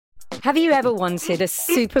Have you ever wanted a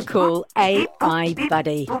super cool AI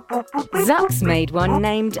buddy? Zuck's made one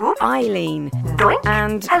named Eileen.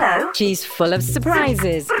 And she's full of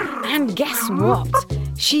surprises. And guess what?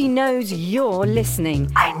 She knows you're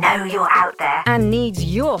listening. I know you're out there. And needs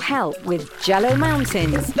your help with Jello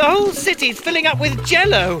Mountains. The whole city's filling up with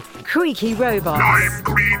Jello. Creaky robots. I'm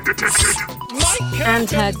green detected. And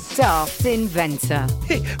her daft inventor.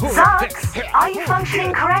 Zucks, are you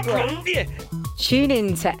functioning correctly? Tune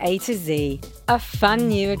in to A to Z, a fun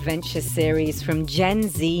new adventure series from Gen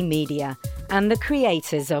Z Media and the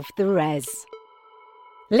creators of The Res.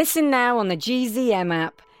 Listen now on the GZM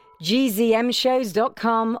app,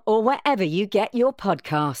 gzmshows.com, or wherever you get your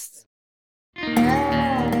podcasts.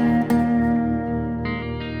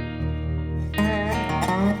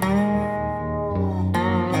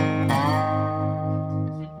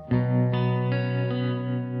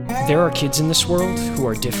 There are kids in this world who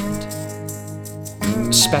are different.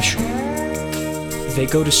 Special. They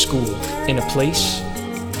go to school in a place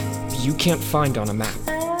you can't find on a map.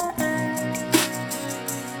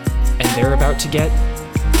 And they're about to get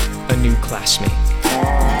a new classmate.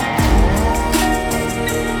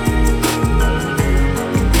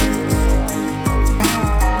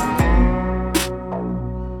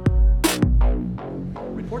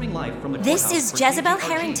 This is Jezebel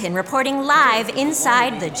Harrington reporting live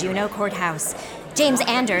inside the Juneau Courthouse. James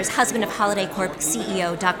Anders, husband of Holiday Corp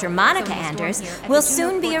CEO Dr. Monica Anders, will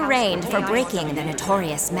soon be arraigned for breaking the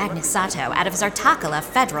notorious Magnus Sato out of Zartakala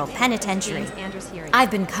Federal Penitentiary.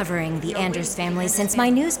 I've been covering the Anders family since my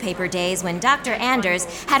newspaper days when Dr. Anders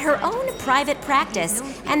had her own private practice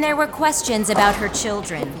and there were questions about her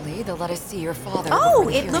children. They'll let us see your father. Oh,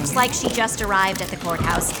 it looks like she just arrived at the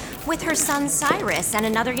courthouse with her son Cyrus and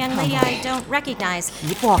another young lady I don't recognize.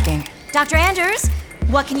 Keep walking. Dr. Anders,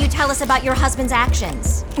 what can you tell us about your husband's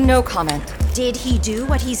actions? No comment. Did he do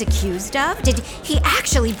what he's accused of? Did he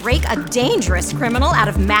actually break a dangerous criminal out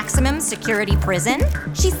of maximum security prison?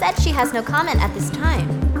 She said she has no comment at this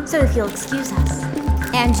time, so if you'll excuse us.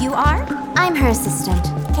 And you are? I'm her assistant,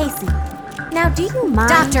 Casey. Now, do you mind?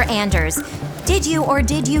 Dr. Anders, did you or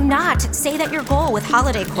did you not say that your goal with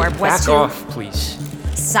Holiday Corp was Back to... off, please.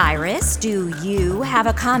 Cyrus, do you have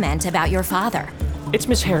a comment about your father? It's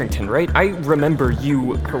Miss Harrington, right? I remember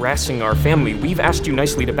you harassing our family. We've asked you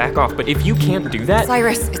nicely to back off, but if you can't do that...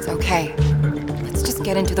 Cyrus, it's okay. Let's just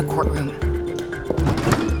get into the courtroom.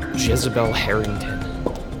 Jezebel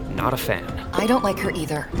Harrington. Not a fan. I don't like her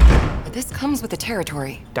either. But this comes with the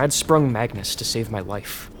territory. Dad sprung Magnus to save my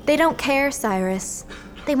life. They don't care, Cyrus.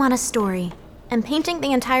 They want a story. And painting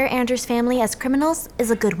the entire Anders family as criminals is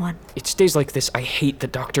a good one. It's days like this I hate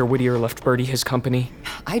that Dr. Whittier left Birdie his company.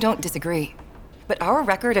 I don't disagree. But our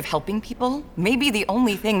record of helping people may be the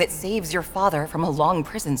only thing that saves your father from a long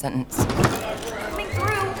prison sentence. Coming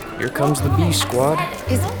through. Here comes the B squad.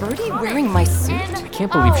 Is Birdie wearing my suit? I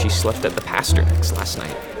can't believe she slept at the Pasternak's last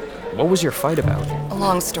night. What was your fight about? A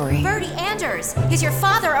long story. Birdie Anders, is your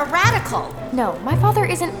father a radical? No, my father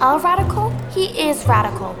isn't a radical. He is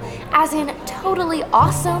radical. As in totally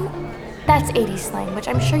awesome. That's 80s slang, which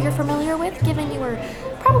I'm sure you're familiar with, given you were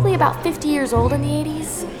probably about 50 years old in the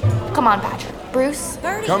 80s. Come on, Patrick. Bruce?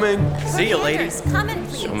 Birdie. Coming. See you, ladies. Come in,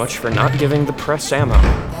 please. So much for not giving the press ammo.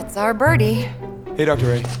 That's our Birdie. Hey, Dr.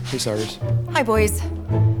 Ray. Hey, Cyrus. Hi, boys.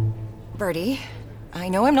 Birdie, I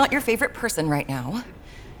know I'm not your favorite person right now,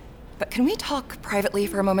 but can we talk privately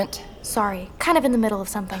for a moment? Sorry, kind of in the middle of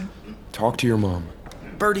something. Talk to your mom.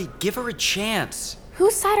 Birdie, give her a chance.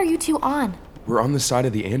 Whose side are you two on? We're on the side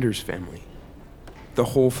of the Anders family. The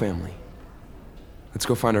whole family. Let's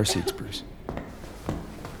go find our seats, Bruce.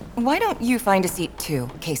 Why don't you find a seat too,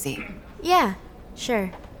 Casey? Yeah,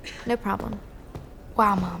 sure. No problem.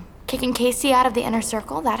 Wow, Mom. Kicking Casey out of the inner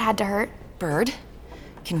circle, that had to hurt. Bird,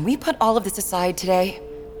 can we put all of this aside today?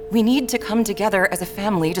 We need to come together as a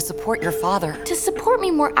family to support your father. To support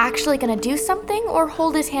me, we're actually gonna do something or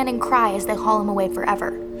hold his hand and cry as they haul him away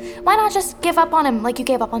forever? Why not just give up on him like you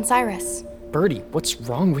gave up on Cyrus? Birdie, what's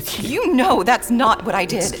wrong with you? You know that's not what I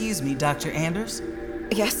did. Excuse me, Dr. Anders.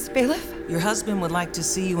 Yes, bailiff? Your husband would like to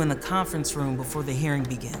see you in the conference room before the hearing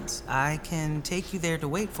begins. I can take you there to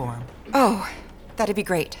wait for him. Oh, that'd be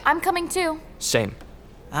great. I'm coming too. Same.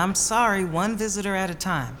 I'm sorry, one visitor at a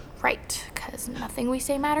time. Right, because nothing we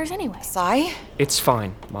say matters anyway. Cy? It's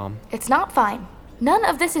fine, Mom. It's not fine. None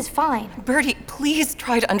of this is fine. Birdie, please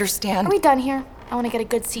try to understand. Are we done here? I want to get a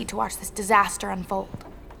good seat to watch this disaster unfold.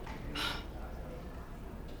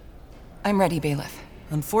 I'm ready, bailiff.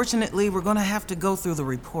 Unfortunately, we're gonna have to go through the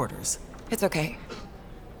reporters. It's okay.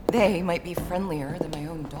 They might be friendlier than my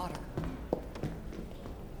own daughter.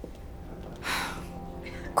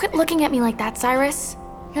 Quit looking at me like that, Cyrus.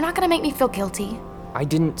 You're not gonna make me feel guilty. I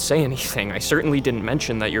didn't say anything. I certainly didn't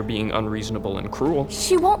mention that you're being unreasonable and cruel.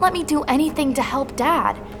 She won't let me do anything to help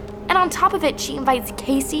Dad. And on top of it, she invites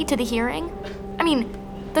Casey to the hearing. I mean,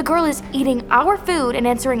 the girl is eating our food and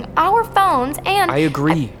answering our phones and— I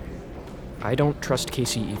agree. I don't trust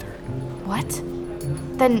Casey either. What?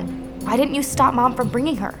 Then why didn't you stop Mom from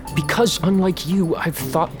bringing her? Because unlike you, I've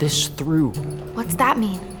thought this through. What's that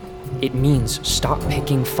mean? It means stop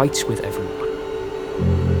picking fights with everyone.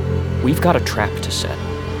 We've got a trap to set.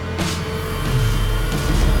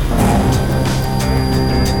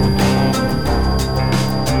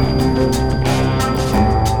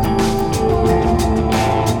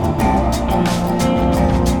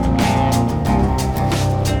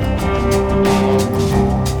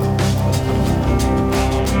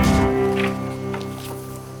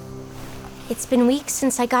 It's been weeks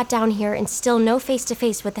since I got down here and still no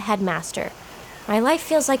face-to-face with the headmaster. My life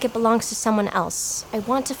feels like it belongs to someone else. I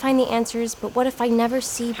want to find the answers, but what if I never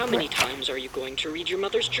see— How many times are you going to read your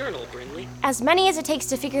mother's journal, Brinley? As many as it takes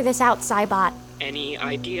to figure this out, Cybot. Any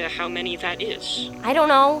idea how many that is? I don't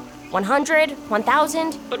know. 100?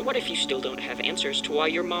 1,000? But what if you still don't have answers to why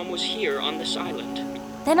your mom was here on this island?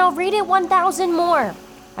 Then I'll read it 1,000 more.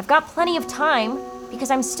 I've got plenty of time, because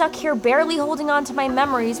I'm stuck here barely holding on to my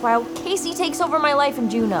memories while Casey takes over my life in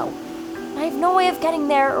Juneau. I have no way of getting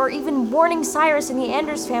there or even warning Cyrus and the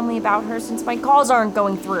Anders family about her since my calls aren't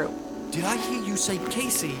going through. Did I hear you say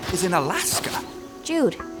Casey is in Alaska?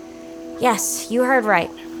 Jude. Yes, you heard right.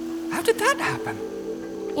 How did that happen?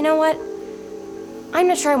 You know what? I'm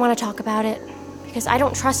not sure I want to talk about it, because I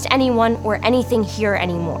don't trust anyone or anything here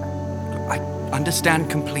anymore. I understand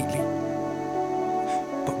completely.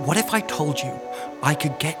 But what if I told you I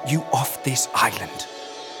could get you off this island?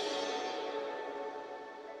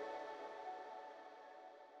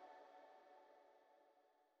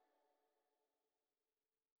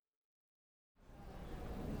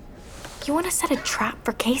 You want to set a trap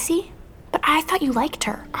for Casey? But I thought you liked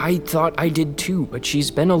her. I thought I did too, but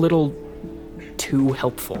she's been a little too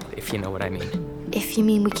helpful, if you know what I mean. If you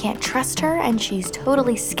mean we can't trust her and she's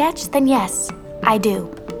totally sketched, then yes, I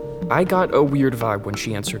do. I got a weird vibe when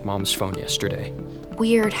she answered Mom's phone yesterday.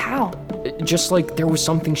 Weird how? Just like there was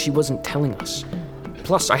something she wasn't telling us.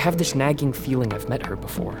 Plus, I have this nagging feeling I've met her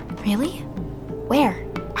before. Really? Where?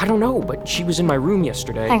 I don't know, but she was in my room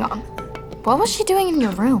yesterday. Hang on. What was she doing in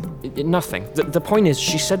your room? Nothing. The point is,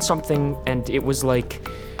 she said something, and it was like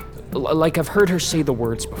I've heard her say the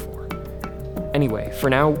words before. Anyway, for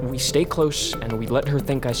now, we stay close, and we let her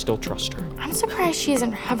think I still trust her. I'm surprised she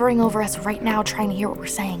isn't hovering over us right now trying to hear what we're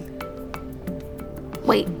saying.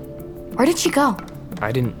 Wait, where did she go?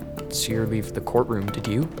 I didn't see her leave the courtroom, did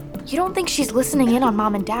you? You don't think she's listening in on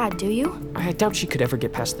Mom and Dad, do you? I doubt she could ever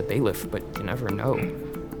get past the bailiff, but you never know.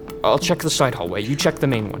 I'll check the side hallway. You check the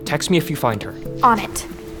main one. Text me if you find her. On it.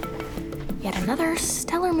 Yet another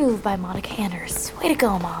stellar move by Monica Anders. Way to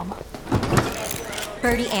go, Mom.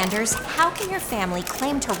 Bertie Anders, how can your family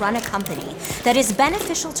claim to run a company that is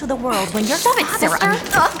beneficial to the world when your Stop it, father—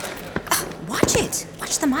 sister! Watch it.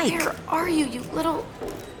 Watch the mic. Where are you, you little—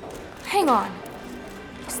 Hang on.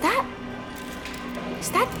 Is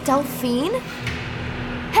that Delphine?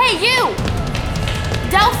 Hey, you!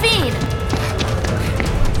 Delphine!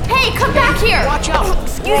 Hey, come back here! Watch out!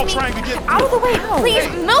 Excuse me! Out of the way! Please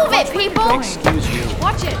move it, people! Excuse you.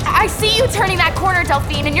 Watch it! I see you turning that corner,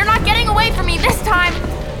 Delphine, and you're not getting away from me this time!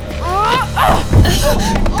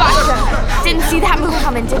 Gotcha! Didn't see that move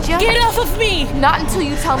coming, did you? Get off of me! Not until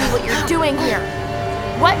you tell me what you're doing here.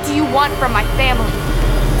 What do you want from my family?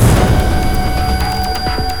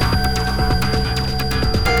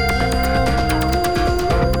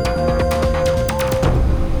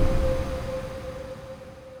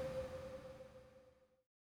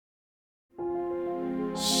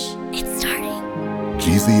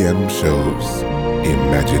 GZM shows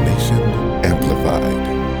Imagination Amplified.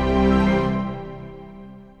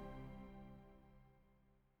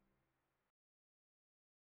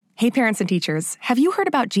 Hey parents and teachers, have you heard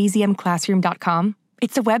about gzmclassroom.com?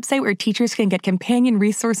 It's a website where teachers can get companion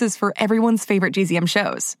resources for everyone's favorite GZM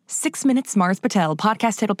shows. 6 Minutes, Mars Patel,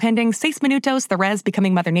 Podcast Title Pending, 6 Minutos, The Res,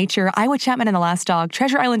 Becoming Mother Nature, Iowa Chapman and the Last Dog,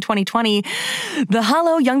 Treasure Island 2020, The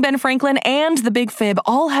Hollow, Young Ben Franklin, and The Big Fib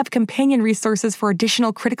all have companion resources for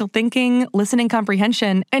additional critical thinking, listening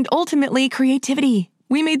comprehension, and ultimately creativity.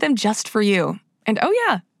 We made them just for you. And oh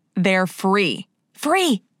yeah, they're free.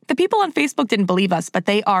 Free! The people on Facebook didn't believe us, but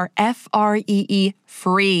they are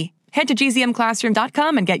free. Head to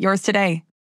gzmclassroom.com and get yours today.